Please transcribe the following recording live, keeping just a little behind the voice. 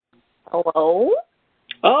Hello?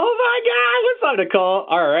 Oh my God! What's up, Nicole?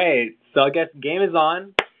 All right, so I guess game is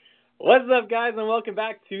on. What's up, guys, and welcome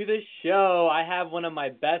back to the show. I have one of my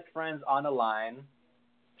best friends on the line.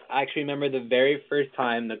 I actually remember the very first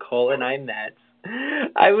time Nicole and I met.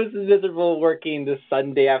 I was miserable working the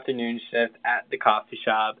Sunday afternoon shift at the coffee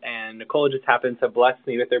shop, and Nicole just happened to bless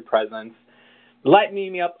me with her presence,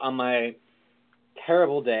 lighting me up on my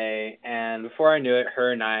terrible day, and before I knew it,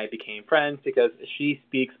 her and I became friends because she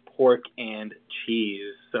speaks pork and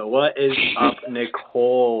cheese. So what is up,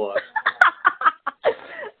 Nicole?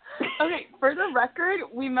 Okay, for the record,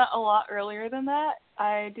 we met a lot earlier than that.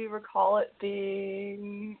 I do recall it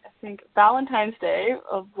being, I think, Valentine's Day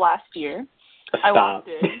of last year. Stop. I walked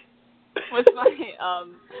in with my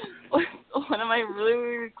with one of my really,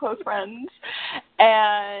 really close friends,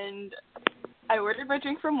 and I ordered my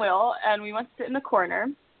drink from Will, and we went to sit in the corner.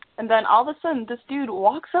 And then all of a sudden, this dude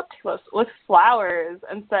walks up to us with flowers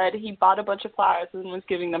and said he bought a bunch of flowers and was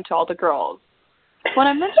giving them to all the girls. When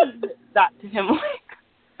I mentioned that to him,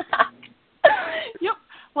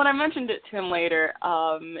 when I mentioned it to him later,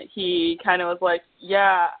 he kind of was like,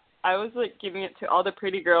 yeah, I was like giving it to all the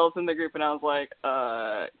pretty girls in the group, and I was like,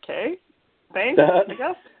 okay, thanks, I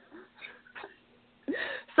guess.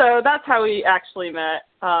 So that's how we actually met.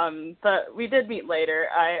 But we did meet later.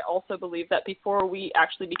 I also believe that before we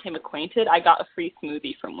actually became acquainted, I got a free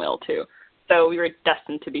smoothie from Will, too. So we were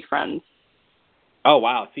destined to be friends. Oh,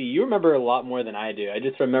 wow. See, you remember a lot more than I do. I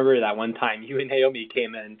just remember that one time you and Naomi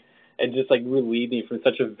came in and just, like, relieved me from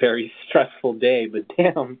such a very stressful day. But,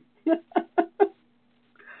 damn.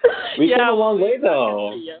 We came a long way,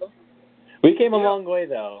 though. We came a long way,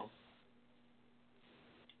 though.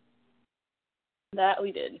 That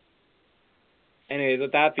we did. Anyways,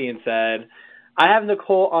 with that being said, I have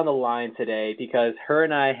Nicole on the line today because her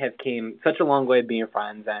and I have came such a long way being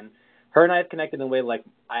friends, and her and I have connected in a way like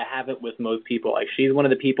I haven't with most people. Like, she's one of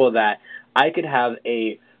the people that I could have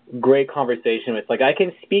a great conversation with. Like, I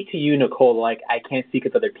can speak to you, Nicole, like I can't speak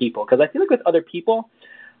with other people. Because I feel like with other people,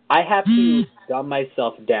 I have to dumb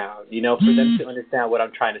myself down, you know, for them to understand what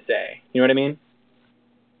I'm trying to say. You know what I mean?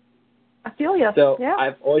 I feel you. So yeah.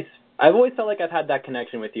 I've always felt like I've had that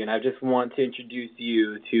connection with you, and I just want to introduce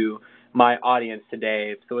you to my audience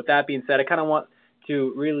today. So with that being said, I kind of want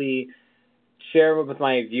to really share with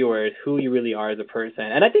my viewers who you really are as a person.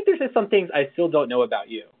 And I think there's just some things I still don't know about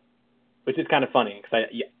you, which is kind of funny because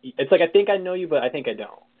it's like I think I know you, but I think I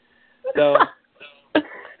don't. So,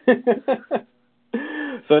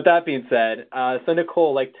 so with that being said, so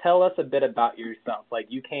Nicole, like, tell us a bit about yourself. Like,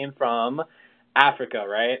 you came from Africa,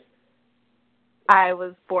 right? I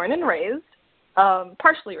was born and raised,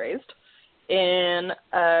 partially raised, in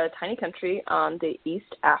a tiny country on the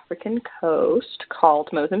East African coast called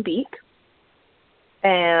Mozambique.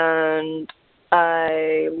 And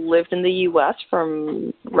I lived in the U.S.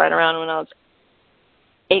 from right around when I was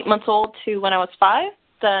 8 months old to when I was 5.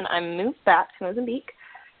 Then I moved back to Mozambique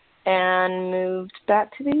and moved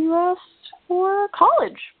back to the U.S. for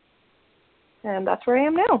college. And that's where I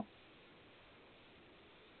am now.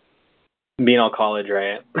 Being all college,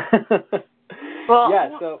 right? Well, yeah,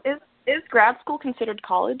 so is grad school considered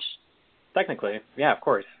college? Technically, yeah, of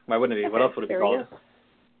course. Why wouldn't it be? Okay, What else would it be called?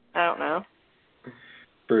 I don't know.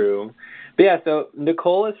 True. But yeah, so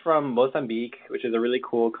Nicole is from Mozambique, which is a really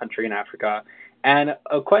cool country in Africa. And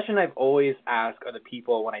a question I've always asked other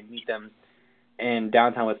people when I meet them in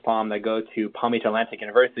downtown West Palm that go to Palm Beach Atlantic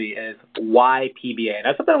University is why PBA? And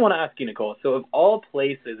that's something I want to ask you, Nicole. So of all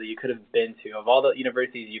places that you could have been to, of all the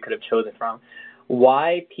universities you could have chosen from,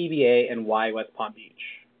 why PBA and why West Palm Beach?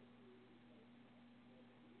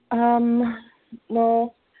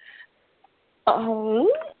 Well,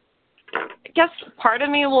 I guess part of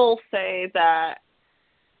me will say that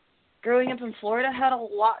growing up in Florida had a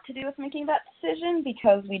lot to do with making that decision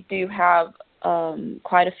because we do have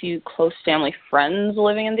quite a few close family friends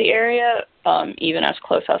living in the area, even as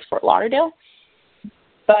close as Fort Lauderdale.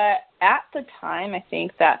 But at the time, I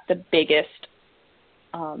think that the biggest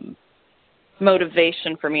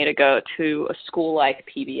motivation for me to go to a school like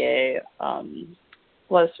PBA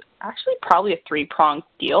was actually probably a three-pronged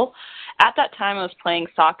deal. At that time, I was playing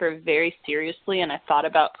soccer very seriously, and I thought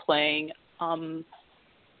about playing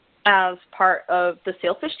as part of the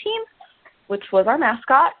Sailfish team, which was our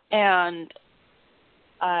mascot, and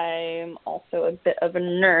I'm also a bit of a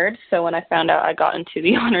nerd, so when I found out I got into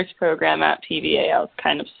the honors program at PBA, I was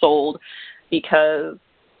kind of sold because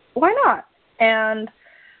why not? And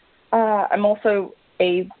I'm also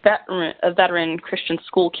a veteran Christian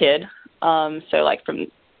school kid, so like from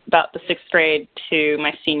about the 6th grade to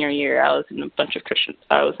my senior year, I was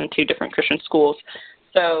in two different Christian schools.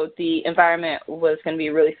 So the environment was going to be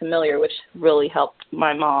really familiar, which really helped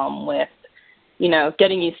my mom with,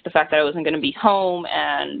 getting used to the fact that I wasn't going to be home,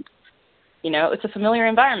 and, it's a familiar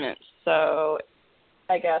environment. So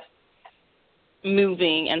I guess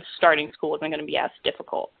moving and starting school wasn't going to be as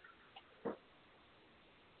difficult.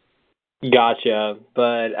 Gotcha.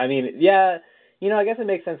 But, I mean, yeah, I guess it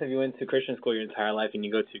makes sense if you went to Christian school your entire life and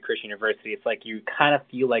you go to Christian university. It's like you kind of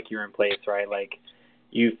feel like you're in place, right? Like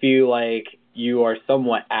you feel like you are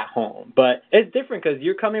somewhat at home. But it's different because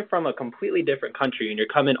you're coming from a completely different country and you're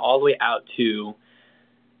coming all the way out to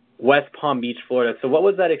West Palm Beach, Florida. So what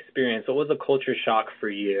was that experience? What was the culture shock for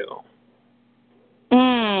you?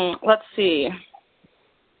 Let's see.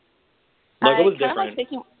 Like, what was different?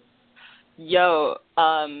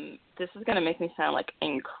 This is going to make me sound like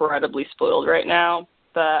incredibly spoiled right now,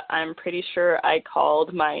 but I'm pretty sure I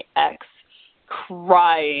called my ex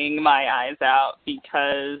crying my eyes out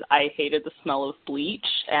because I hated the smell of bleach,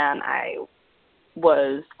 and I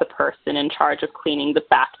was the person in charge of cleaning the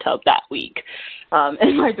bathtub that week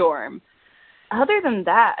in my dorm. Other than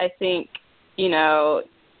that, I think,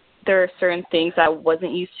 there are certain things I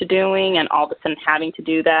wasn't used to doing, and all of a sudden having to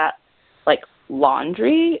do that, like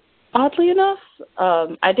laundry, oddly enough.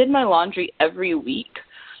 I did my laundry every week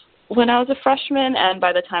when I was a freshman, and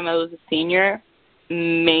by the time I was a senior,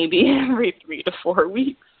 maybe every 3 to 4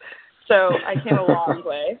 weeks. So I came a long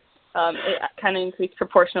way. It kind of increased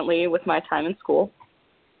proportionately with my time in school.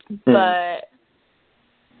 But,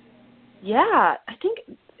 yeah, I think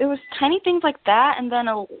it was tiny things like that, and then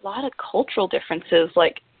a lot of cultural differences.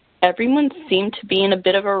 Like, everyone seemed to be in a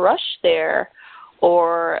bit of a rush there,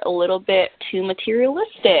 or a little bit too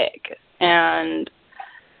materialistic. And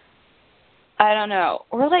I don't know.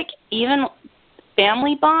 Or, like, even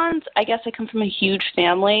family bonds. I guess I come from a huge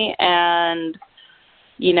family, and,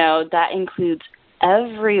 that includes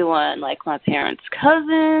everyone, like my parents'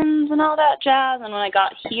 cousins and all that jazz. And when I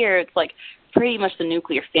got here, it's like pretty much the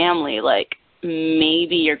nuclear family. Like,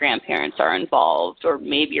 maybe your grandparents are involved, or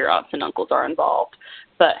maybe your aunts and uncles are involved.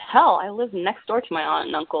 But hell, I live next door to my aunt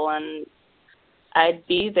and uncle, and I'd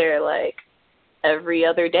be there like every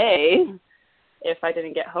other day if I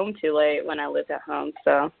didn't get home too late when I lived at home.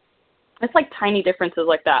 So it's like tiny differences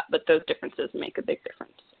like that, but those differences make a big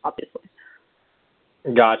difference, obviously.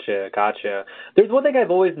 Gotcha. There's one thing I've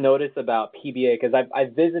always noticed about PBA, because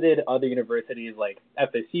I've visited other universities like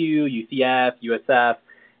FSU, UCF, USF,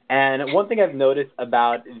 and one thing I've noticed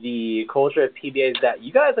about the culture of PBA is that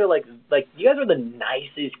you guys are like you guys are the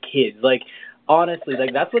nicest kids. Like, honestly,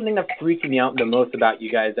 like that's one thing that freaked me out the most about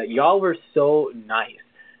you guys, that y'all were so nice.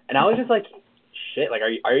 And I was just like, shit, like are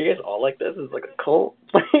you guys all like this? It's like a cult.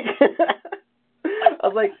 Like I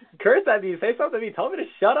was like, curse at me, say something to me, tell me to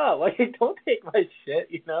shut up. Like, don't take my shit,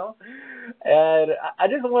 And I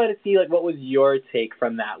just wanted to see, like, what was your take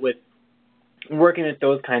from that with working with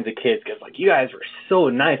those kinds of kids? Because, like, you guys were so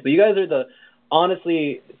nice. But you guys are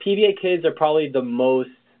honestly, PBA kids are probably the most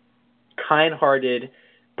kind-hearted,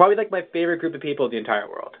 probably, like, my favorite group of people in the entire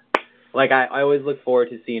world. Like, I always look forward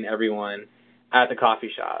to seeing everyone at the coffee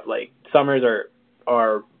shop. Like, summers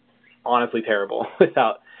are honestly terrible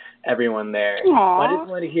without everyone there. Aww. I just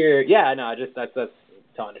want to hear, that's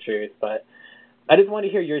telling the truth, but I just want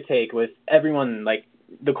to hear your take with everyone, like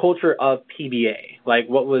the culture of PBA. Like,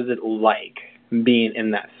 what was it like being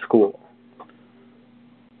in that school?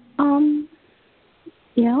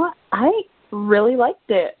 I really liked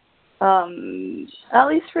it. At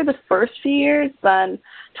least for the first few years. Then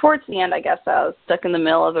towards the end, I guess I was stuck in the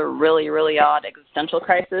middle of a really, really odd existential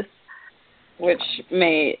crisis, which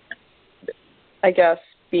made, I guess,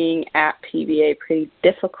 being at PBA pretty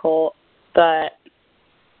difficult. But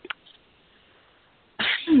I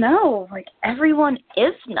don't know, like, everyone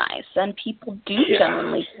is nice and people do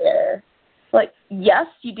genuinely care. Like, yes,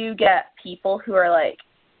 you do get people who are like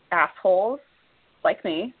assholes, like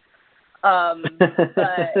me. But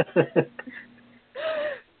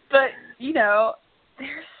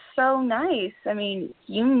they're so nice. I mean,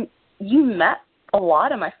 you met a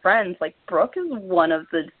lot of my friends. Like, Brooke is one of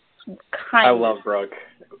the kindest. I love Brooke.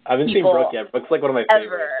 I haven't seen Brooke yet. Brooke's like one of my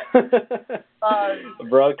favorites.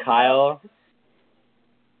 Brooke, Kyle.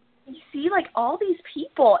 You see, like, all these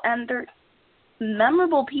people, and they're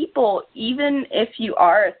memorable people, even if you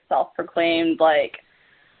are a self-proclaimed, like,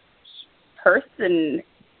 person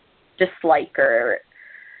disliker.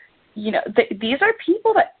 These are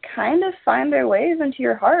people that kind of find their ways into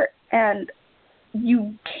your heart, and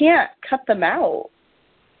you can't cut them out.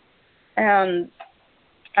 And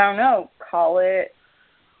I don't know, call it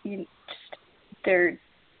just their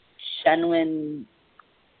genuine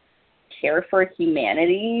care for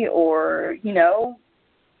humanity, or,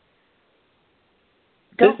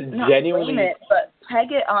 not blame it, but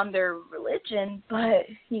peg it on their religion. But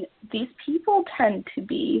these people tend to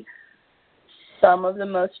be some of the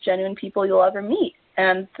most genuine people you'll ever meet,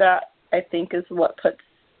 and that, I think, is what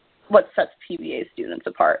sets PBA students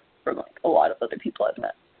apart from like a lot of other people I've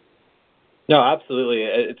met. No, absolutely.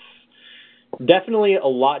 It's definitely a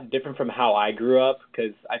lot different from how I grew up,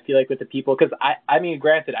 because I feel like with the people, because I mean,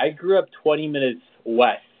 granted, I grew up 20 minutes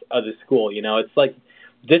west of the school. It's like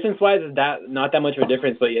distance-wise is not that much of a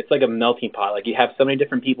difference, but it's like a melting pot. Like, you have so many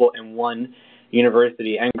different people in one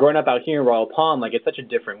university, and growing up out here in Royal Palm, like, it's such a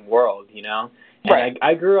different world, And right.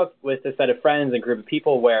 I grew up with a set of friends and group of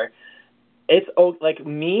people where it's like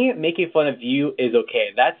me making fun of you is okay.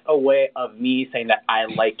 That's a way of me saying that I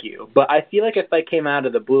like you. But I feel like if I came out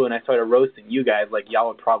of the blue and I started roasting you guys, like, y'all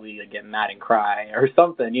would probably get mad and cry or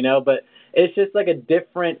something, But it's just like a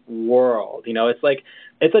different world, It's like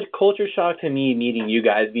it's a culture shock to me meeting you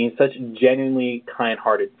guys, being such genuinely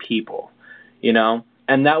kind-hearted people,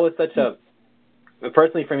 And that was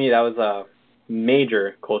personally for me, that was a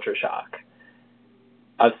major culture shock.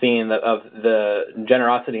 Of seeing the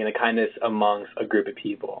generosity and the kindness amongst a group of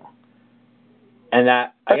people. And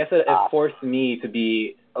that, I guess it forced me to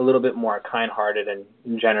be a little bit more kind-hearted and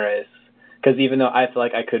generous, because even though I feel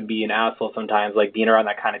like I could be an asshole sometimes, like, being around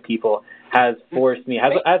that kind of people has forced me,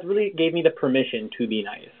 has really gave me the permission to be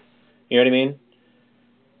nice. You know what I mean?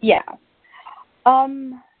 Yeah.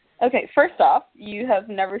 Okay, first off, you have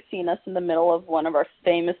never seen us in the middle of one of our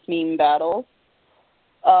famous meme battles.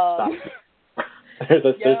 Stop. There's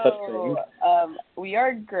such thing. We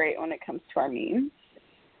are great when it comes to our memes,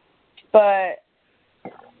 but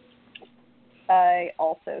I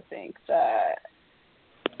also think that,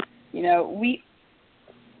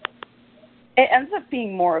 it ends up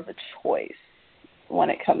being more of a choice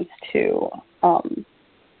when it comes to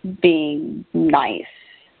being nice,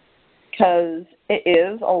 because it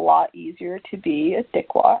is a lot easier to be a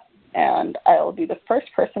dickwad, and I will be the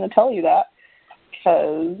first person to tell you that,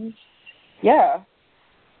 because, yeah.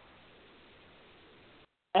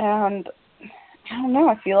 And I don't know,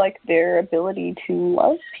 I feel like their ability to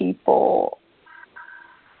love people,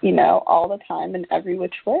 all the time in every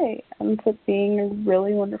which way ends up being a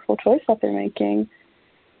really wonderful choice that they're making.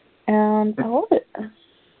 And I love it.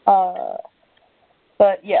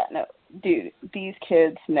 But yeah, no, dude, these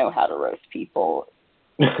kids know how to roast people.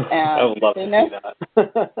 And I would love to see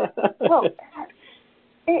that. Well,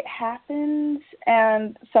 it happens,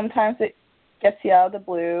 and sometimes it gets you out of the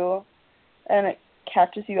blue, and it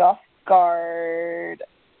catches you off guard,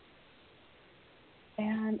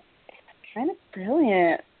 and it's kind of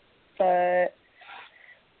brilliant, but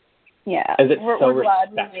yeah. Is it so we're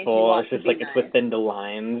glad we made you respectful? want It's just to like be it's nice. within the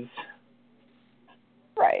lines.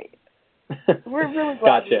 Right. We're really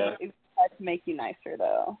glad Gotcha. we tried to make you nicer,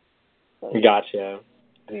 though. So Gotcha.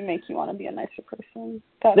 we make you want to be a nicer person.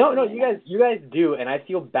 No, you guys do, and I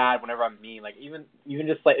feel bad whenever I'm mean. Like, even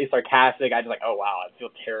just slightly sarcastic, I just like, oh wow, I feel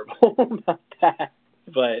terrible about that.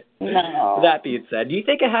 But no. That being said, do you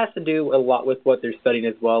think it has to do a lot with what they're studying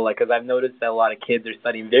as well? Like, because I've noticed that a lot of kids are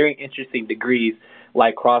studying very interesting degrees,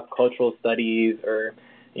 like cross-cultural studies or,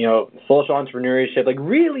 social entrepreneurship, like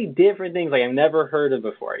really different things like I've never heard of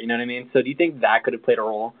before. You know what I mean? So do you think that could have played a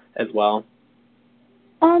role as well?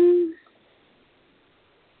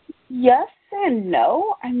 Yes and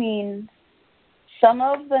no. I mean, some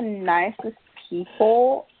of the nicest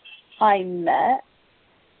people I met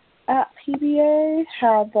at PBA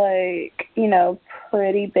had,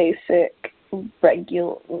 pretty basic,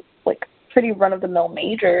 regular, pretty run-of-the-mill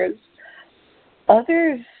majors.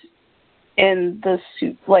 Others in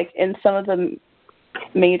in some of the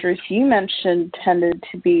majors you mentioned tended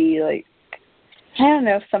to be, I don't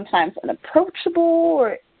know, sometimes unapproachable,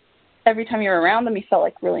 or every time you were around them you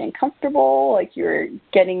felt, really uncomfortable, like you were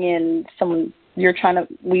getting in you're trying to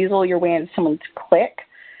weasel your way into someone's clique,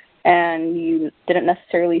 and you didn't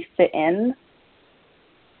necessarily fit in.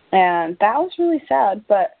 And that was really sad,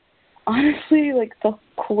 but honestly, the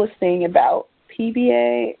coolest thing about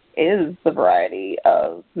PBA is the variety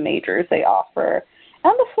of majors they offer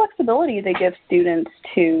and the flexibility they give students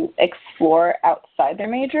to explore outside their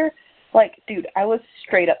major. Dude, I was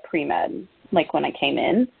straight up pre-med, when I came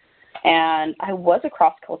in, and I was a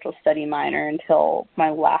cross-cultural study minor until my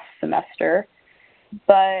last semester,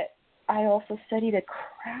 but I also studied a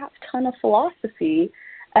crap ton of philosophy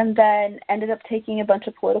and then ended up taking a bunch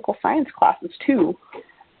of political science classes too.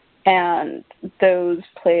 And those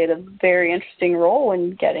played a very interesting role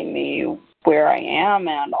in getting me where I am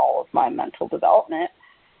and all of my mental development.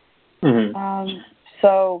 Mm-hmm.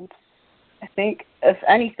 So I think, if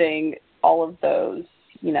anything, all of those,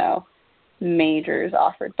 majors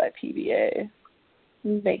offered by PBA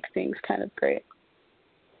make things kind of great.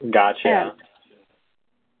 Gotcha. Yeah.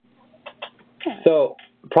 So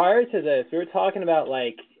prior to this, we were talking about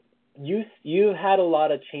like you had a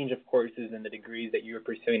lot of change of courses in the degrees that you were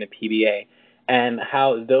pursuing at PBA, and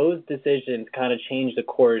how those decisions kind of changed the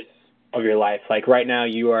course of your life. Like right now,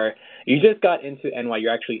 you just got into NYU.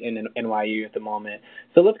 You're actually in NYU at the moment.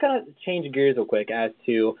 So let's kind of change gears real quick as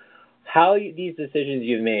to how these decisions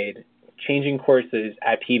you've made, changing courses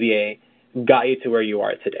at PBA, got you to where you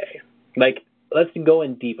are today. Like, let's go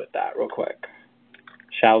in deep with that real quick,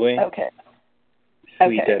 shall we? Okay.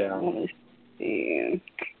 Sweet Okay. ditto. Let me see.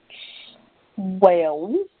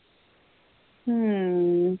 Well,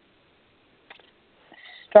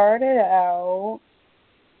 started out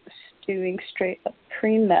doing straight up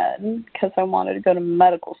pre-med because I wanted to go to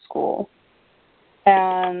medical school.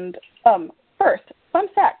 And first, fun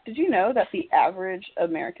fact, did you know that the average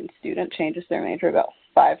American student changes their major about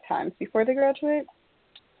 5 times before they graduate?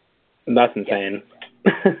 That's insane.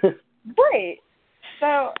 Right.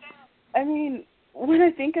 So, I mean, when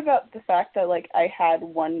I think about the fact that, like, I had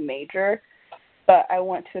one major, but I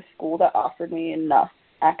went to a school that offered me enough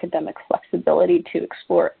academic flexibility to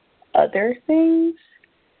explore other things,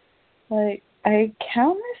 like, I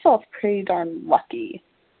count myself pretty darn lucky.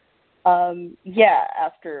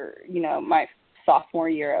 After, my sophomore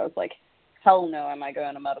year, I was like, hell no, am I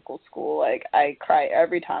going to medical school? Like, I cry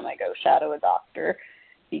every time I go shadow a doctor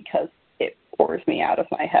because it pours me out of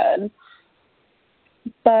my head.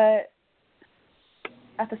 But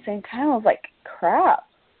at the same time, I was like, crap,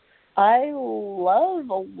 I love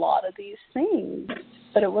a lot of these things.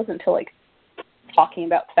 But it wasn't until, like, talking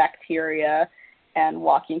about bacteria and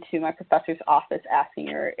walking to my professor's office asking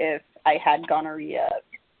her if I had gonorrhea.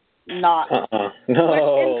 No.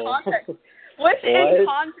 Which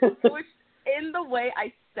in the way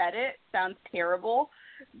I said it sounds terrible,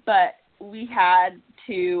 but we had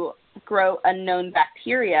to grow unknown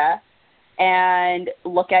bacteria and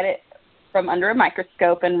look at it from under a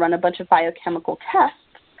microscope and run a bunch of biochemical tests.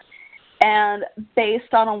 And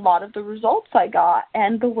based on a lot of the results I got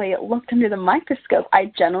and the way it looked under the microscope,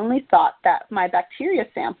 I genuinely thought that my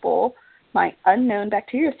unknown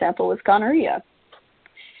bacteria sample, was gonorrhea.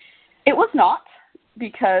 It was not,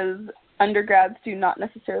 because undergrads do not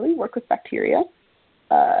necessarily work with bacteria,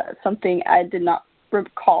 something I did not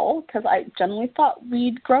recall because I genuinely thought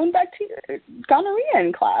we'd grown gonorrhea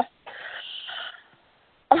in class.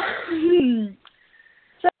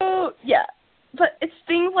 So, yeah. But it's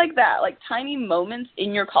things like that, like tiny moments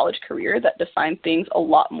in your college career that define things a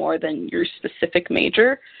lot more than your specific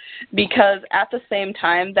major. Because at the same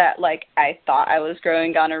time that, like, I thought I was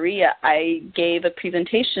growing gonorrhea, I gave a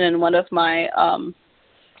presentation in one of my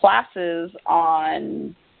classes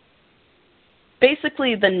on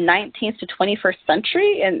basically the 19th to 21st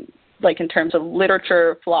century, and like in terms of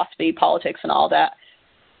literature, philosophy, politics, and all that.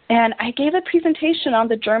 And I gave a presentation on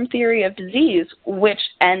the germ theory of disease, which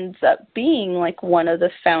ends up being like one of the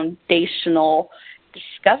foundational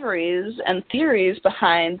discoveries and theories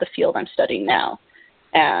behind the field I'm studying now.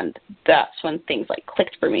 And that's when things like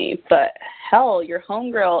clicked for me. But hell, your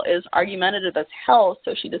homegirl is argumentative as hell,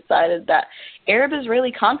 so she decided that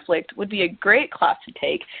Arab-Israeli conflict would be a great class to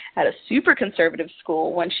take at a super conservative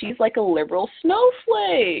school when she's like a liberal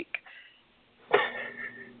snowflake.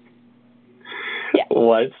 Yeah.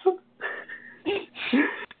 What?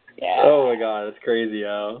 Yeah. Oh my god, that's crazy,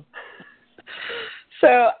 yo.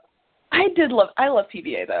 So I love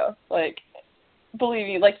PBA though. Like, believe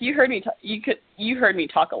me, like you heard me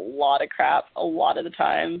talk a lot of crap a lot of the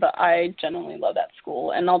time, but I genuinely love that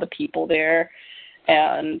school and all the people there,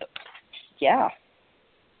 and yeah.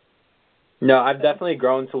 No, I've definitely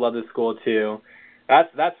grown to love the school too.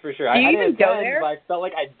 That's for sure. Do you I even didn't go attend, there? but I felt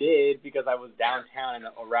like I did because I was downtown and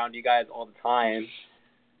around you guys all the time,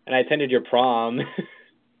 and I attended your prom.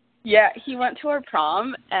 Yeah, he went to our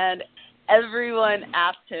prom, and everyone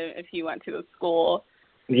asked him if he went to a school.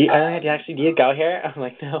 Do you go here? I'm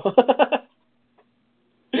like, no.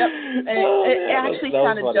 Yep, and it actually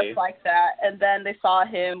sounded funny. Just like that. And then they saw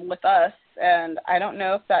him with us, and I don't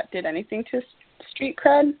know if that did anything to his street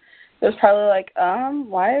cred. It was probably like,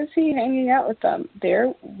 why is he hanging out with them?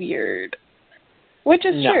 They're weird. Which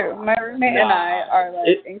is true. My roommate and I are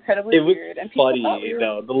like incredibly weird. And people funny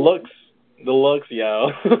though. The looks,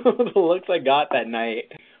 yo. The looks I got that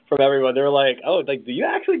night from everyone. They were like, "Oh, like, do you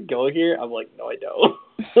actually go here?" I'm like, "No, I don't."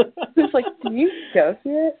 It's like, "Do you go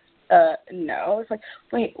here?" No. It's like,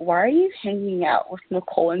 "Wait, why are you hanging out with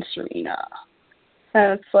Nicole and Serena?"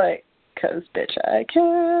 And it's like, "'Cause bitch, I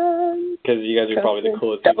can." Because you guys are probably the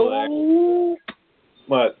coolest people there.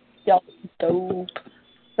 What? Y'all dope.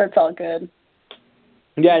 That's all good.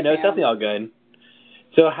 Yeah, no, it's definitely all good.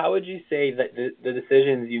 So how would you say that the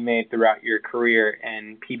decisions you made throughout your career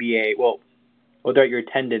in PBA, well, throughout your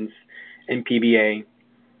attendance in PBA,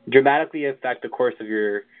 dramatically affect the course of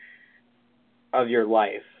your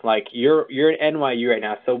life? Like you're at NYU right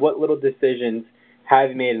now, so what little decisions have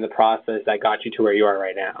you made in the process that got you to where you are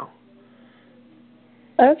right now?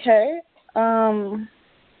 Okay. I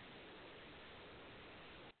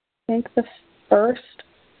think the first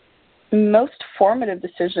most formative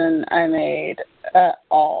decision I made at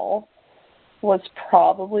all was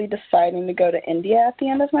probably deciding to go to India at the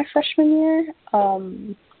end of my freshman year.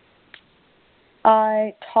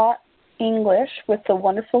 I taught English with a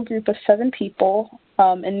wonderful group of 7 people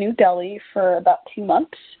in New Delhi for about 2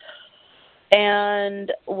 months.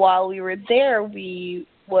 And while we were there, we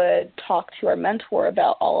would talk to our mentor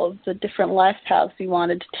about all of the different life paths we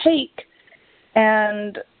wanted to take.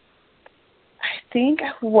 And I think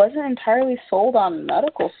I wasn't entirely sold on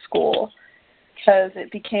medical school because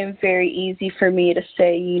it became very easy for me to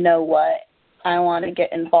say, you know what, I want to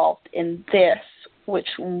get involved in this, which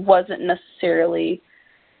wasn't necessarily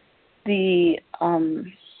the,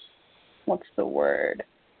 what's the word?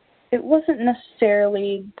 It wasn't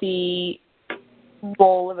necessarily the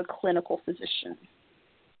role of a clinical physician,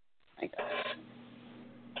 I guess.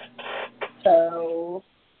 So,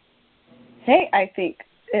 hey, I think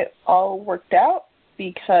it all worked out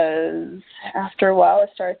because after a while I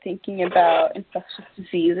started thinking about infectious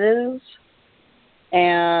diseases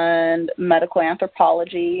and medical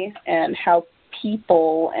anthropology and how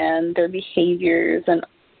people and their behaviors and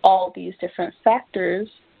all these different factors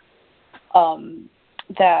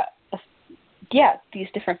these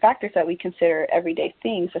different factors that we consider everyday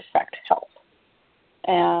things affect health.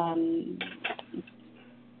 And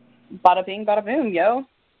bada bing, bada boom, yo.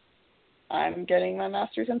 I'm getting my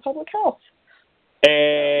master's in public health.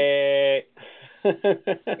 Hey.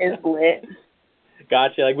 Is lit.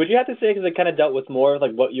 Gotcha. Like, would you have to say because it kind of dealt with more of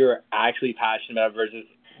like what you're actually passionate about versus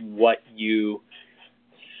what you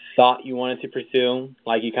thought you wanted to pursue?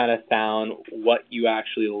 Like, you kind of found what you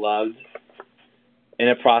actually loved in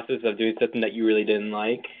a process of doing something that you really didn't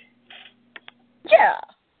like? Yeah.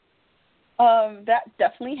 That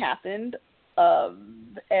definitely happened.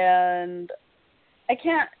 And I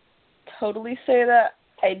can't totally say that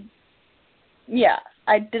I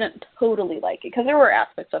didn't totally like it because there were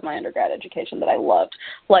aspects of my undergrad education that I loved.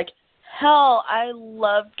 Like, hell, I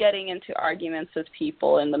loved getting into arguments with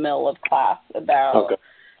people in the middle of class about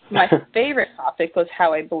my favorite topic was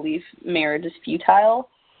how I believe marriage is futile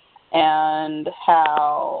and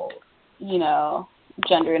how,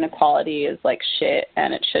 gender inequality is like shit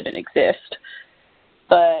and it shouldn't exist.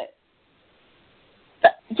 But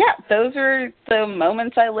those are the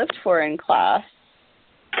moments I lived for in class,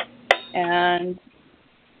 and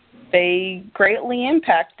they greatly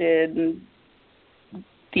impacted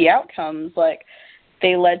the outcomes. Like,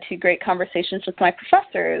 they led to great conversations with my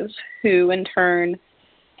professors, who in turn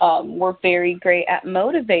were very great at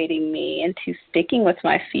motivating me into sticking with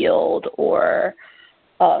my field, or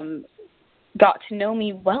got to know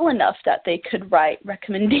me well enough that they could write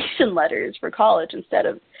recommendation letters for college instead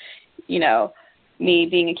of, me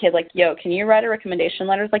being a kid like, yo, can you write a recommendation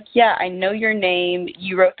letter? It's like, yeah, I know your name.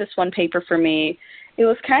 You wrote this one paper for me. It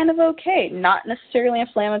was kind of okay, not necessarily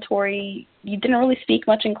inflammatory. You didn't really speak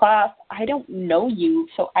much in class. I don't know you,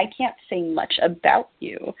 so I can't say much about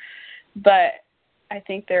you. But I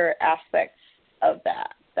think there are aspects of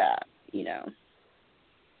that, that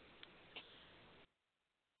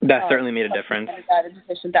certainly made a difference.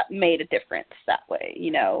 That made a difference that way,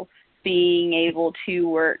 being able to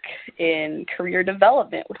work in career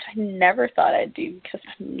development, which I never thought I'd do because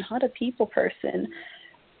I'm not a people person.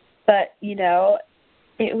 But,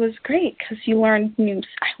 it was great because I learned new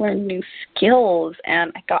skills,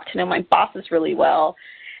 and I got to know my bosses really well.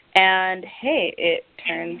 And, hey, it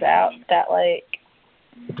turns out that, I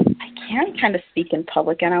can kind of speak in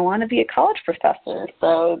public, and I want to be a college professor.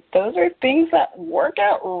 So those are things that work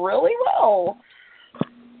out really well.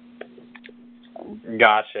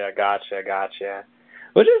 Gotcha.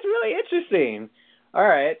 Which is really interesting. All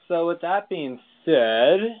right, so with that being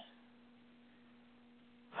said,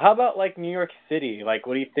 how about, New York City? What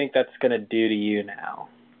do you think that's going to do to you now?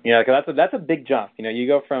 Because that's a big jump. You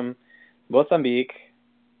go from Mozambique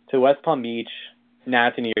to West Palm Beach, now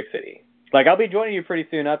to New York City. I'll be joining you pretty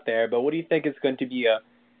soon up there, but what do you think is going to be a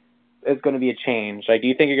change? Do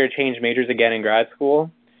you think you're going to change majors again in grad school?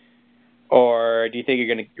 Or do you think you're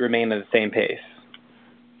going to remain at the same pace?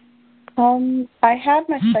 I had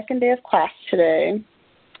my second day of class today,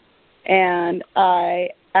 and I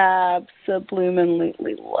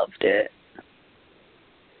absolutely loved it.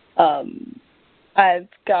 I've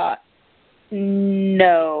got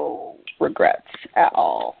no regrets at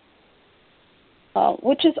all,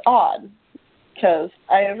 which is odd because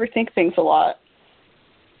I overthink things a lot.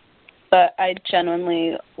 But I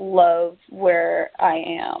genuinely love where I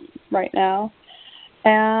am right now.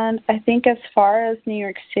 And I think as far as New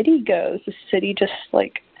York City goes, the city just,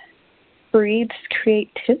 like, breeds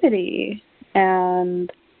creativity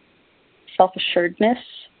and self-assuredness.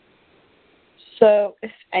 So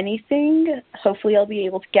if anything, hopefully I'll be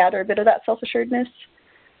able to gather a bit of that self-assuredness.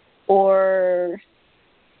 Or,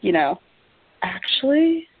 you know,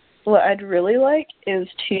 actually, what I'd really like is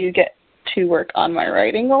to get to work on my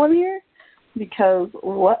writing while I'm here, because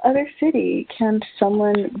what other city can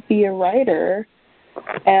someone be a writer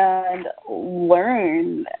and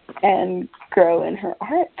learn and grow in her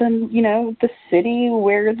art than, you know, the city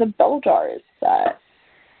where the bell jar is set?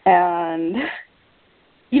 And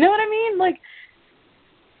you know what I mean? Like,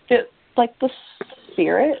 it, like the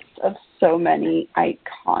spirits of so many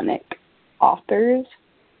iconic authors,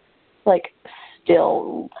 like,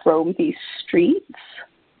 still roam these streets.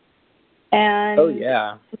 And oh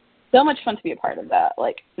yeah, it's so much fun to be a part of that.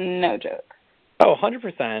 Like, no joke. Oh,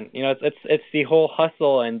 100%. You know, it's the whole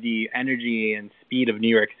hustle and the energy and speed of New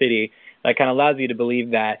York City that kind of allows you to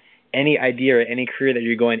believe that any idea or any career that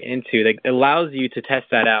you're going into, like, allows you to test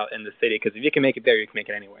that out in the city. Because if you can make it there, you can make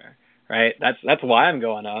it anywhere, right? That's why I'm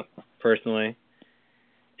going up personally,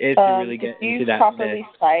 is to really get into that. Did you properly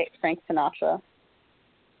cite Frank Sinatra?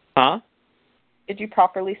 Huh? Did you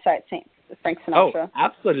properly cite Frank Sinatra? Oh,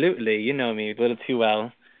 absolutely. You know me a little too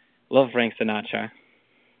well. Love Frank Sinatra.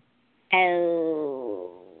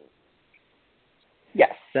 Oh.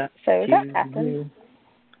 Yes. So that happened.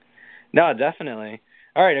 No, definitely.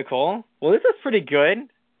 All right, Nicole. Well, this is pretty good.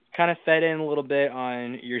 Kind of fed in a little bit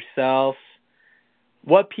on yourself,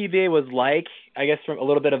 what PBA was like, I guess from a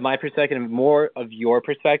little bit of my perspective and more of your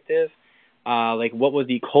perspective. Like, what was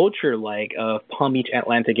the culture like of Palm Beach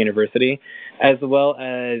Atlantic University, as well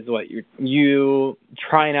as what you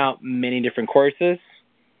trying out many different courses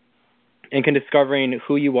and discovering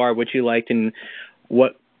who you are, what you liked, and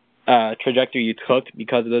what trajectory you took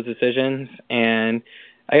because of those decisions. And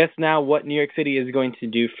I guess now what New York City is going to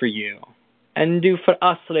do for you and do for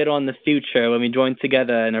us later on in the future when we join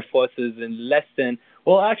together in our forces in less than,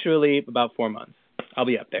 well, actually about 4 months. I'll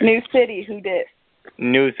be up there. New city, who dis?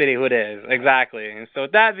 New city, who dis? Exactly. And so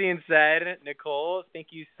with that being said, Nicole, thank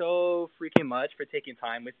you so freaking much for taking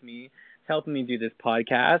time with me, helping me do this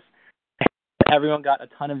podcast. Everyone got a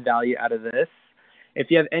ton of value out of this. If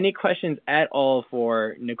you have any questions at all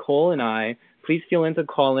for Nicole and I, please feel free to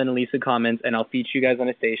call in and leave some comments, and I'll feature you guys on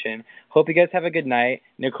the station. Hope you guys have a good night.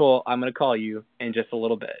 Nicole, I'm going to call you in just a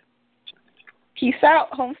little bit. Peace out,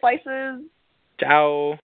 home slices. Ciao.